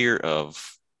 Through fear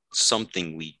of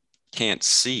something we can't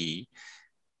see,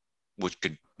 which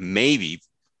could maybe,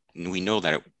 and we know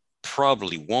that it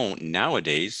probably won't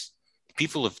nowadays,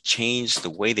 people have changed the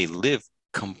way they live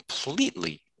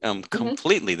completely.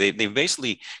 Completely. They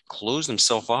basically close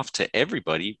themselves off to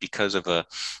everybody because of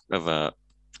an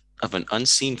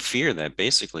unseen fear that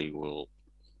basically will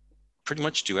pretty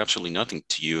much do absolutely nothing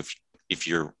to you if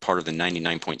you're part of the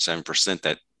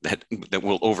 99.7% that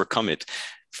will overcome it.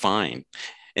 Fine.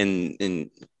 And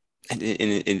at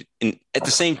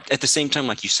the same time,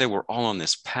 like you said, we're all on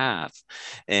this path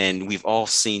and we've all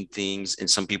seen things, and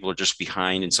some people are just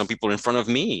behind and some people are in front of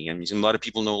me. I mean, a lot of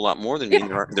people know a lot more than me.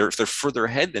 They're further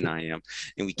ahead than I am.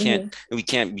 And we can't, I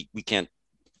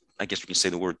guess we can say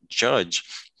the word judge,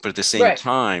 but at the same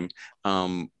time,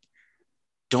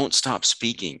 don't stop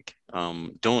speaking.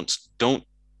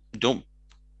 Don't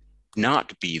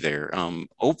not be there.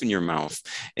 Open your mouth.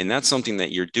 And that's something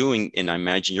that you're doing. And I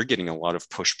imagine you're getting a lot of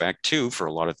pushback too for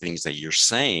a lot of things that you're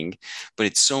saying, but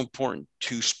it's so important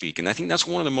to speak. And I think that's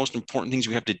one of the most important things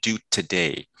we have to do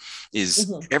today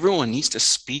is everyone needs to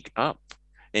speak up.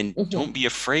 And Mhm. don't be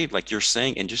afraid, like you're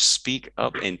saying, and just speak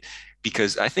up. And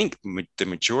because I think the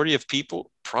majority of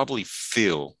people probably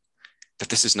feel that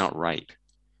this is not right,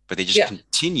 but they just Yeah.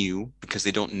 continue because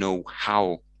they don't know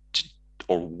how to,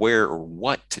 or where or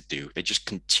what to do. They just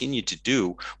continue to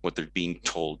do what they're being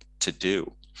told to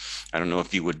do. I don't know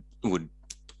if you would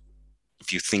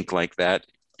if you think like that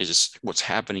is just what's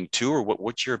happening too, or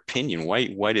what's your opinion? Why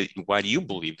do you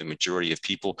believe the majority of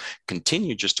people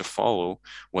continue just to follow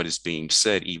what is being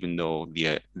said, even though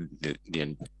the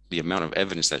amount of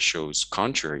evidence that shows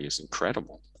contrary is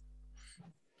incredible?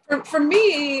 For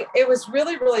me, it was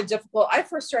really, really difficult. I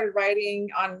first started writing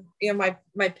on,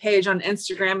 my page on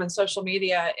Instagram and social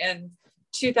media in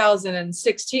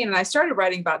 2016, and I started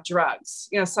writing about drugs,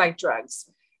 psych drugs,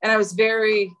 and I was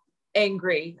very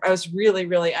angry. I was really,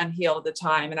 really unhealed at the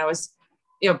time, and I was,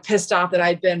 pissed off that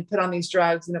I'd been put on these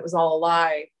drugs and it was all a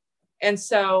lie. And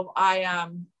so I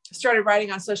started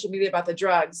writing on social media about the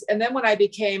drugs, and then when I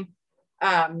became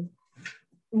um,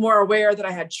 more aware that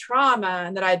I had trauma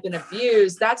and that I'd been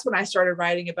abused, that's when I started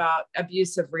writing about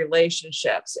abusive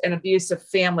relationships and abusive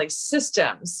family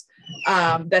systems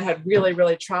that had really,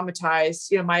 really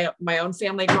traumatized, my own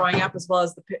family growing up, as well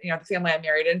as the family I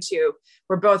married into,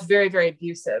 were both very, very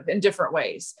abusive in different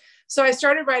ways. So I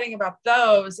started writing about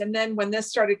those. And then when this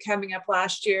started coming up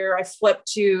last year, I flipped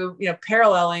to,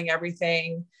 paralleling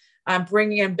everything,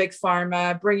 bringing in big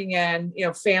pharma, bringing in,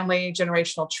 family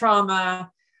generational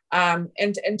trauma. And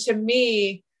to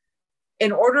me,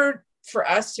 in order for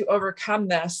us to overcome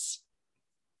this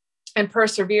and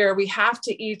persevere, we have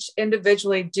to each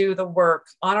individually do the work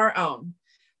on our own,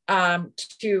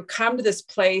 to come to this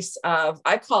place of,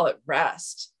 I call it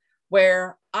rest,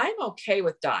 where I'm okay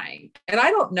with dying. And I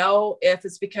don't know if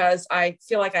it's because I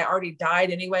feel like I already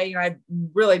died anyway. I had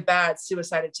really bad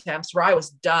suicide attempts where I was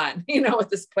done, with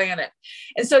this planet.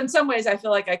 And so in some ways, I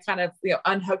feel like I kind of,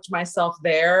 unhooked myself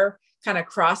there, kind of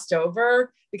crossed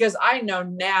over, because I know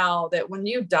now that when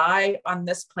you die on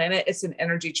this planet, it's an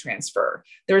energy transfer.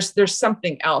 There's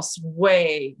something else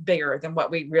way bigger than what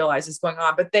we realize is going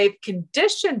on, but they've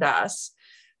conditioned us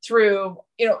through,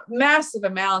 massive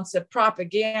amounts of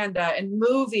propaganda, and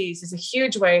movies is a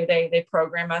huge way they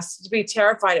program us to be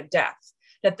terrified of death,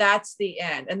 that's the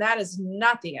end. And that is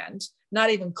not the end, not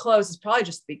even close. It's probably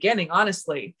just the beginning,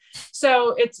 honestly.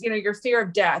 So it's, your fear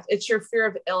of death. It's your fear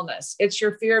of illness. It's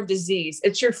your fear of disease.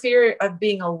 It's your fear of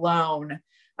being alone.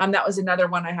 That was another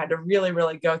one I had to really,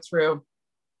 really go through.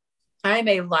 I'm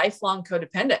a lifelong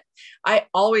codependent. I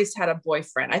always had a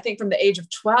boyfriend, I think from the age of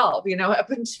 12, up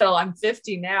until I'm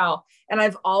 50 now. And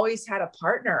I've always had a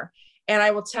partner. And I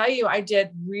will tell you, I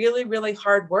did really, really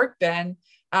hard work, Ben,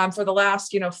 for the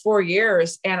last, 4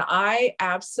 years. And I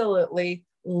absolutely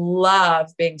love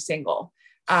being single.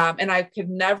 And I could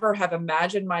never have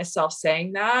imagined myself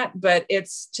saying that, but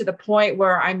it's to the point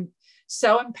where I'm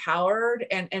so empowered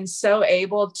and so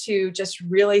able to just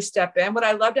really step in. Would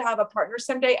I love to have a partner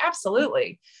someday?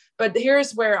 Absolutely. But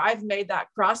here's where I've made that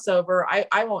crossover.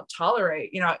 I won't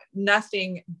tolerate,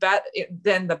 nothing better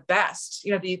than the best,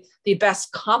 the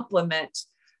best compliment,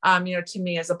 to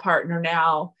me as a partner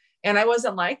now. And I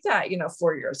wasn't like that,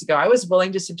 4 years ago. I was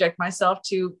willing to subject myself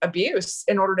to abuse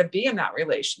in order to be in that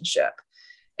relationship.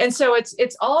 And so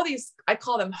it's all these, I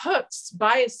call them hooks,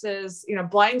 biases,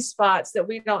 blind spots that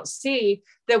we don't see,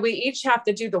 that we each have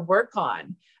to do the work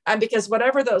on. Because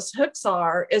whatever those hooks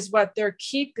are is what they're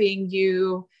keeping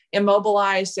you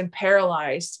immobilized and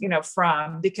paralyzed,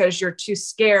 from, because you're too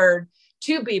scared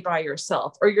to be by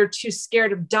yourself, or you're too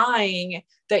scared of dying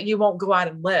that you won't go out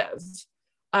and live.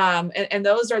 And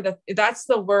that's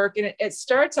the work. And it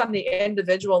starts on the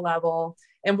individual level.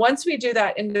 And once we do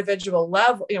that individual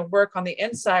level, work on the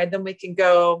inside, then we can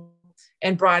go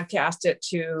and broadcast it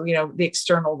to, the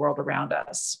external world around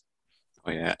us.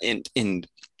 Oh yeah. And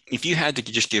if you had to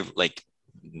just give like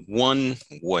one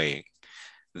way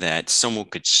that someone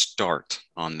could start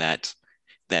on that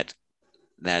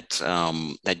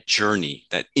journey,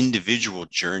 that individual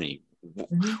journey,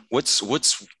 Mm-hmm.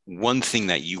 what's one thing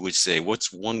that you would say?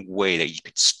 What's one way that you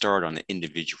could start on the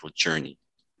individual journey?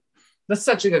 That's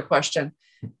such a good question.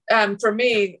 For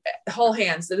me, whole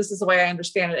hands, this is the way I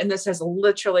understand it. And this has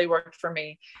literally worked for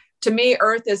me. To me,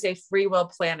 Earth is a free will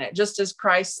planet. Just as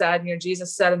Christ said,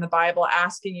 Jesus said in the Bible,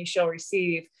 ask and you shall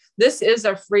receive. This is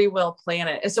a free will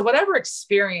planet. And so whatever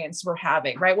experience we're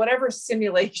having, right, whatever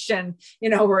simulation,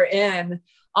 we're in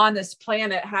on this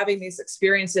planet, having these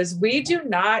experiences, we do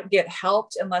not get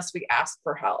helped unless we ask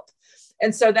for help.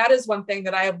 And so that is one thing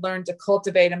that I have learned to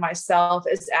cultivate in myself,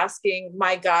 is asking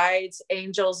my guides,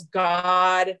 angels,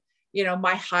 God,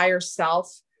 my higher self.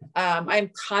 I'm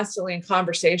constantly in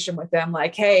conversation with them,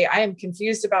 like, hey, I am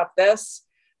confused about this.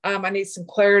 I need some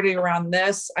clarity around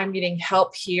this. I'm needing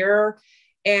help here.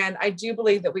 And I do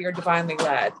believe that we are divinely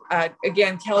led.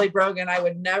 Again, Kelly Brogan, I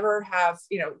would never have,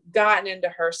 gotten into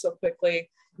her so quickly,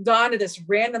 gone to this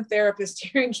random therapist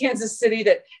here in Kansas City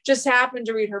that just happened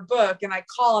to read her book. And I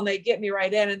call and they get me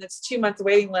right in, and it's 2 month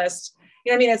waiting list.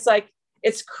 It's like,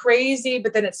 it's crazy,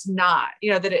 but then it's not,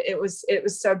 that it was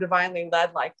so divinely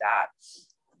led like that.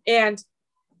 And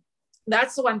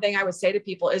that's the one thing I would say to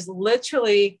people is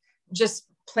literally just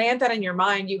plant that in your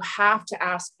mind. You have to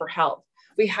ask for help.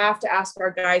 We have to ask our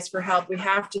guides for help. We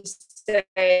have to say,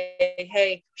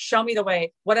 hey, show me the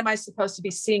way. What am I supposed to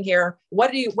be seeing here?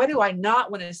 What do I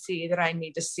not want to see that I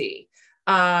need to see?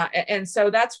 And so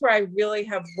that's where I really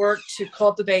have worked to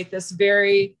cultivate this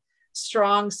very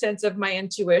strong sense of my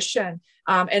intuition,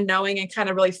 and knowing and kind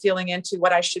of really feeling into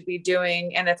what I should be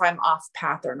doing and if I'm off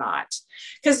path or not.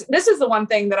 Because this is the one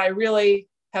thing that I really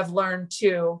have learned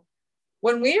too.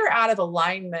 When we are out of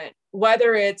alignment,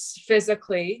 whether it's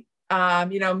physically,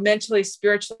 mentally,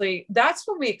 spiritually, that's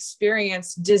when we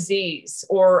experience disease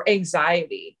or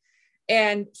anxiety.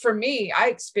 And for me, I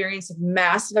experienced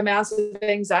massive amounts of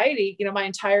anxiety, my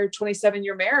entire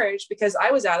 27-year marriage, because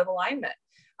I was out of alignment.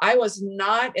 I was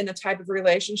not in the type of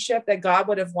relationship that God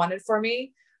would have wanted for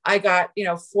me. I got,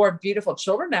 4 beautiful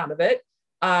children out of it,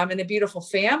 and a beautiful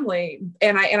family.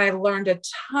 And I learned a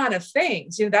ton of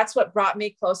things. That's what brought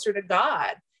me closer to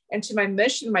God and to my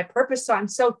mission, my purpose. So I'm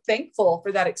so thankful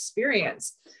for that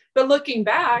experience. But looking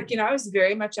back, I was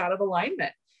very much out of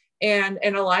alignment. And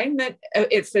alignment,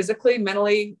 it physically,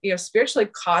 mentally, spiritually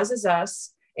causes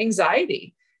us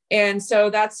anxiety. And so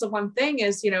that's the one thing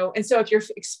is, and so if you're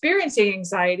experiencing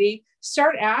anxiety,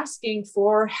 start asking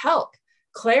for help,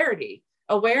 clarity,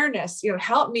 awareness,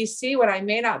 help me see what I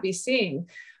may not be seeing.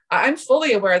 I'm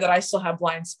fully aware that I still have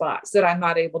blind spots that I'm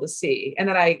not able to see and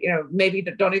that I, maybe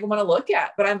don't even want to look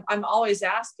at, but I'm always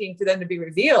asking for them to be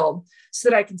revealed so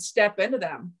that I can step into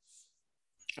them.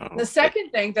 Oh, the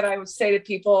second thing that I would say to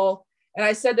people, and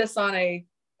I said this on a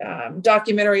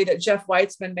documentary that Jeff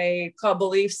Weitzman made called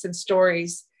Beliefs and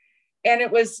Stories. And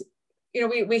it was,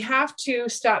 we have to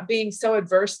stop being so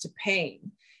adverse to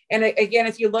pain. And again,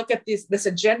 if you look at this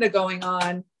agenda going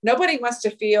on, nobody wants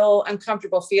to feel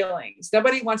uncomfortable feelings.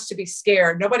 Nobody wants to be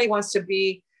scared. Nobody wants to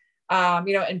be,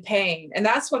 in pain. And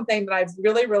that's one thing that I've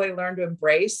really, really learned to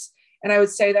embrace. And I would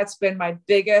say that's been my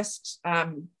biggest,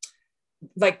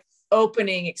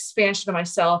 opening expansion of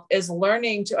myself, is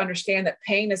learning to understand that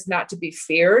pain is not to be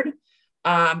feared.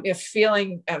 If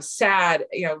feeling sad,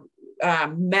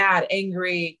 mad,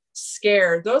 angry,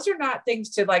 scared, those are not things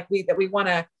to that we want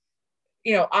to,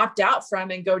 opt out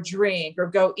from and go drink or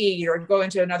go eat or go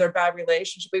into another bad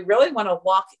relationship. We really want to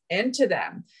walk into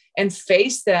them and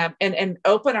face them and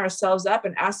open ourselves up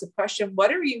and ask the question,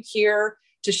 what are you here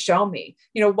to show me?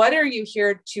 What are you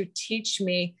here to teach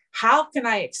me? How can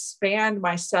I expand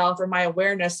myself or my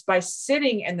awareness by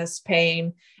sitting in this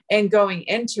pain and going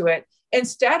into it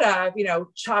instead of,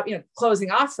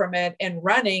 closing off from it and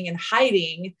running and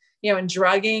hiding, and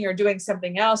drugging or doing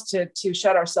something else to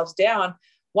shut ourselves down?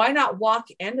 Why not walk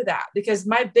into that? Because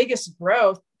my biggest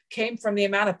growth came from the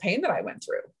amount of pain that I went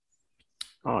through.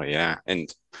 Oh yeah.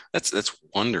 And that's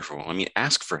wonderful. I mean,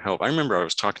 ask for help. I remember I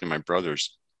was talking to my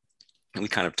brothers and we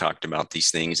kind of talked about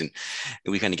these things and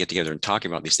we kind of get together and talk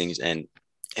about these things.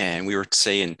 And we were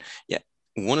saying, yeah,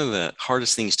 one of the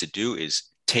hardest things to do is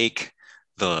take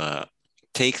the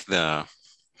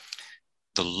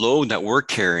load that we're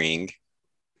carrying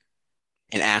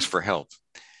and ask for help.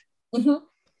 Mm-hmm.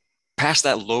 Pass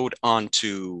that load on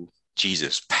to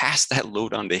Jesus, pass that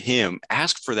load on to him,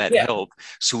 ask for that help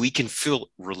so we can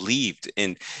feel relieved.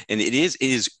 And it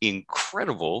is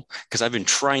incredible, because I've been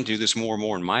trying to do this more and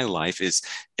more in my life, is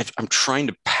if I'm trying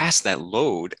to pass that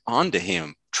load onto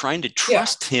him, trying to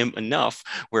trust him enough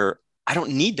where I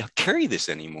don't need to carry this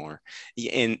anymore.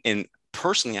 And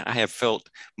personally, I have felt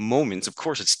moments, of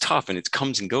course it's tough and it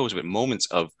comes and goes, but moments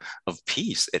of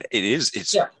peace.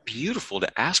 It's beautiful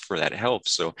to ask for that help.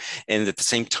 So, and at the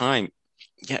same time,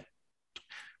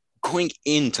 going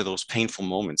into those painful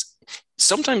moments,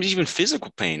 sometimes even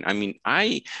physical pain. I mean,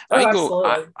 I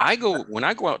go when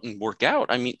I go out and work out,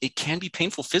 I mean, it can be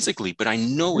painful physically, but I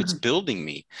know it's building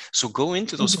me. So go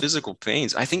into those physical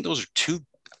pains. I think those are two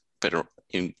better,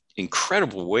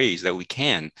 incredible ways that we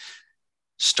can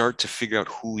start to figure out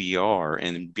who we are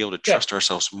and be able to trust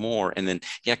ourselves more, and then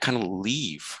kind of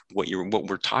leave what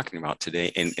we're talking about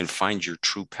today and find your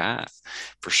true path.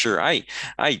 For sure. I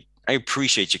I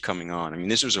appreciate you coming on. I mean,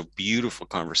 this was a beautiful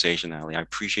conversation, Ali. I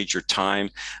appreciate your time.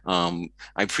 I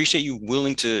appreciate you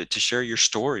willing to share your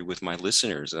story with my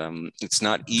listeners. It's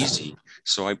not easy,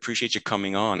 so I appreciate you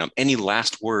coming on. Any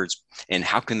last words, and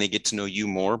how can they get to know you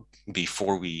more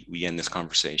before we end this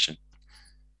conversation?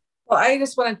 Well, I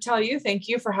just want to tell you, thank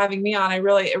you for having me on. It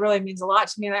really means a lot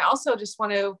to me. And I also just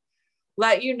want to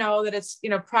let you know that it's,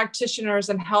 practitioners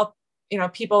and health,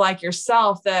 people like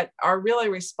yourself that are really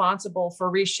responsible for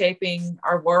reshaping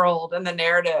our world and the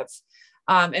narrative,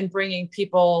 and bringing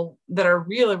people that are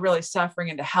really, really suffering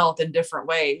into health in different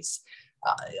ways.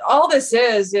 All this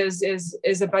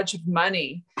is a bunch of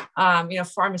money.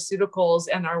 Pharmaceuticals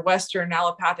and our Western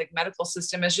allopathic medical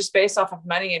system is just based off of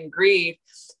money and greed.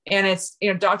 And it's,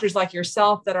 doctors like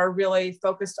yourself that are really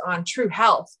focused on true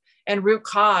health and root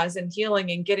cause and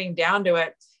healing and getting down to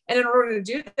it. And in order to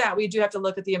do that, we do have to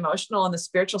look at the emotional and the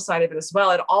spiritual side of it as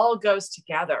well. It all goes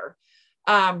together.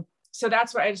 So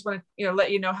that's why I just want to,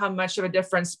 let you know how much of a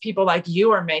difference people like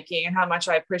you are making and how much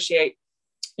I appreciate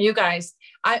you guys.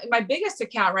 My biggest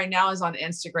account right now is on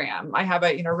Instagram. I have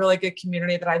a really good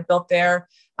community that I built there.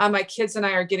 My kids and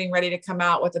I are getting ready to come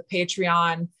out with a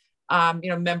Patreon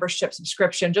membership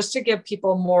subscription, just to give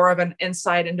people more of an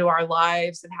insight into our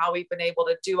lives and how we've been able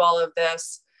to do all of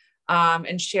this,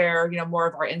 and share more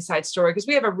of our inside story, because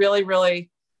we have a really, really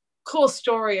cool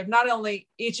story of not only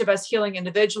each of us healing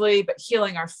individually, but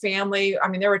healing our family. I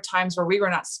mean, there were times where we were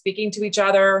not speaking to each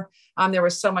other. There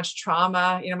was so much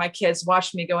trauma. My kids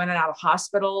watched me go in and out of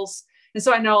hospitals. And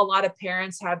so I know a lot of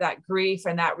parents have that grief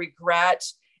and that regret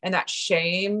and that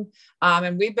shame.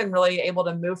 And we've been really able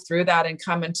to move through that and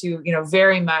come into,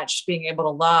 very much being able to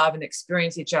love and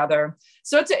experience each other.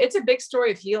 So it's a big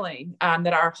story of healing,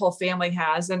 that our whole family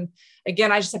has. And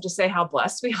again, I just have to say how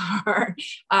blessed we are.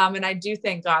 And I do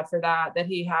thank God for that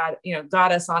he had,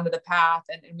 got us onto the path,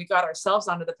 and we got ourselves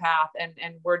onto the path,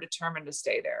 and we're determined to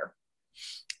stay there.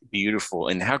 Beautiful.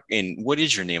 And what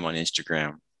is your name on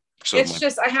Instagram?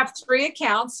 I have 3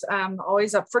 accounts,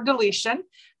 always up for deletion.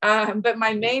 But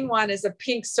my main one is a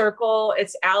pink circle.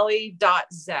 It's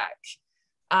ali.zeck.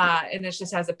 And it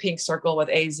just has a pink circle with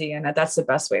AZ in it. That's the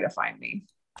best way to find me.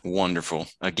 Wonderful.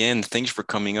 Again, thanks for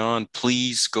coming on.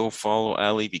 Please go follow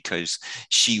Ali, because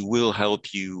she will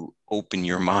help you open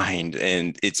your mind.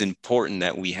 And it's important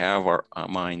that we have our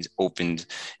minds opened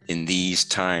in these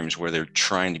times where they're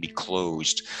trying to be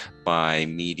closed by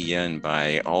media and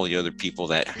by all the other people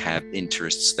that have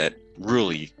interests that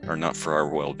really are not for our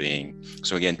well-being.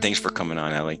 So again, thanks for coming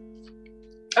on, Ali.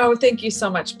 Oh, thank you so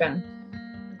much, Ben.